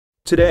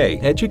Today,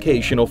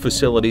 educational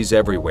facilities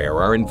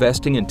everywhere are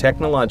investing in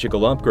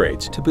technological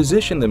upgrades to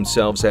position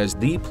themselves as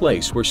the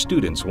place where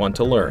students want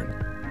to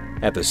learn.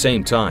 At the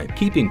same time,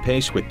 keeping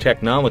pace with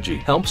technology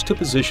helps to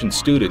position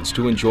students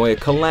to enjoy a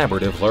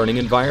collaborative learning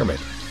environment.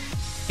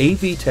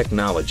 AV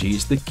technology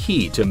is the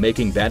key to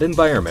making that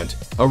environment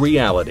a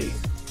reality.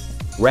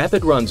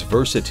 RapidRun's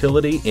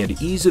versatility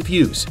and ease of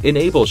use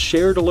enable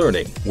shared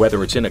learning,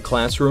 whether it's in a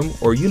classroom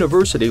or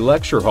university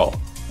lecture hall.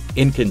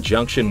 In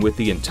conjunction with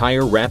the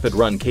entire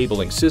RapidRun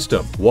cabling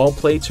system, wall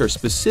plates are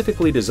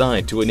specifically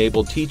designed to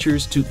enable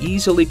teachers to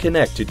easily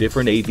connect to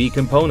different AV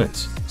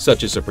components,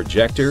 such as a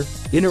projector,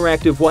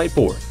 interactive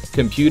whiteboard,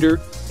 computer,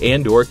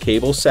 and/or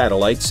cable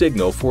satellite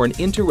signal for an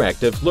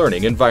interactive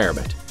learning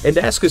environment. And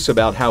ask us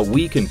about how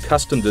we can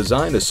custom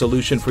design a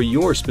solution for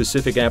your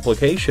specific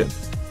application.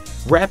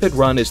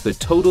 RapidRun is the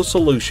total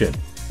solution,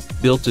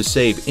 built to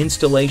save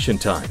installation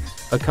time,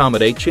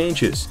 accommodate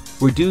changes,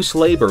 reduce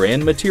labor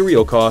and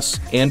material costs,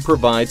 and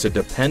provides a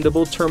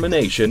dependable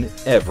termination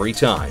every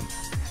time.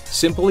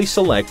 Simply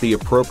select the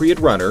appropriate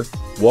runner,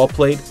 wall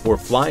plate, or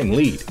flying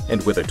lead,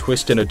 and with a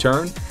twist and a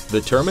turn,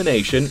 the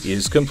termination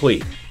is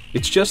complete.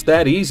 It's just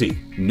that easy.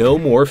 No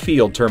more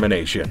field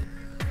termination.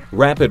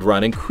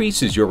 RapidRun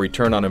increases your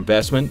return on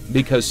investment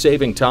because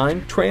saving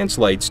time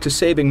translates to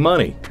saving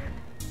money.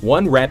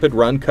 One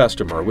RapidRun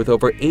customer with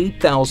over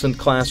 8,000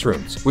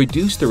 classrooms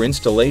reduced their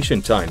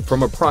installation time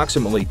from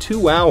approximately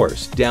 2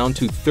 hours down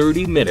to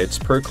 30 minutes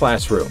per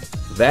classroom.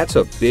 That's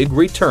a big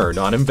return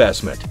on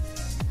investment.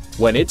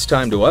 When it's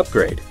time to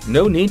upgrade,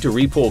 no need to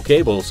re-pull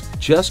cables,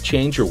 just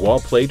change your wall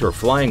plate or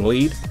flying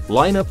lead,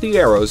 line up the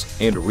arrows,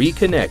 and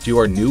reconnect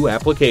your new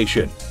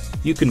application.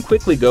 You can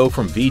quickly go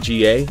from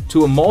VGA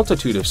to a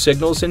multitude of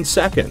signals in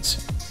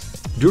seconds.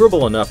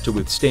 Durable enough to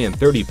withstand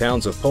 30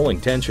 pounds of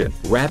pulling tension,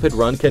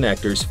 RapidRun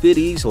connectors fit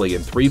easily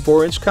in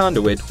 3/4-inch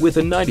conduit with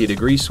a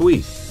 90-degree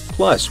sweep.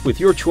 Plus, with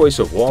your choice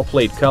of wall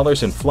plate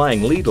colors and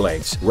flying lead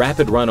lengths,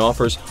 RapidRun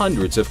offers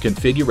hundreds of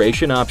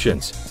configuration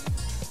options.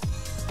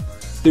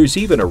 There's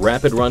even a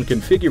RapidRun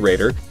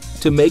configurator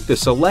to make the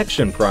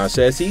selection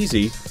process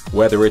easy,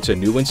 whether it's a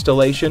new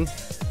installation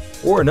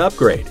or an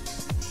upgrade.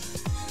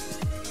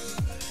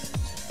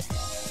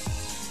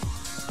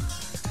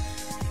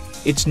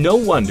 It's no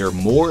wonder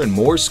more and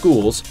more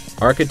schools,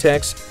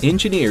 architects,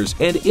 engineers,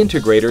 and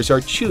integrators are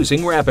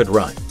choosing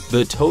RapidRun,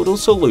 the total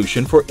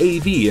solution for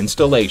AV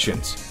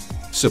installations.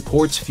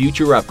 Supports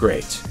future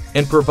upgrades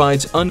and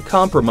provides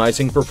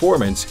uncompromising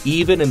performance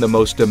even in the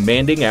most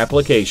demanding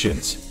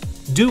applications.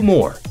 Do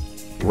more.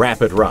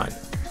 RapidRun.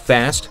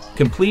 Fast,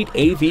 complete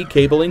AV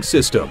cabling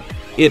system.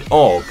 It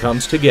all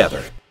comes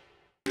together.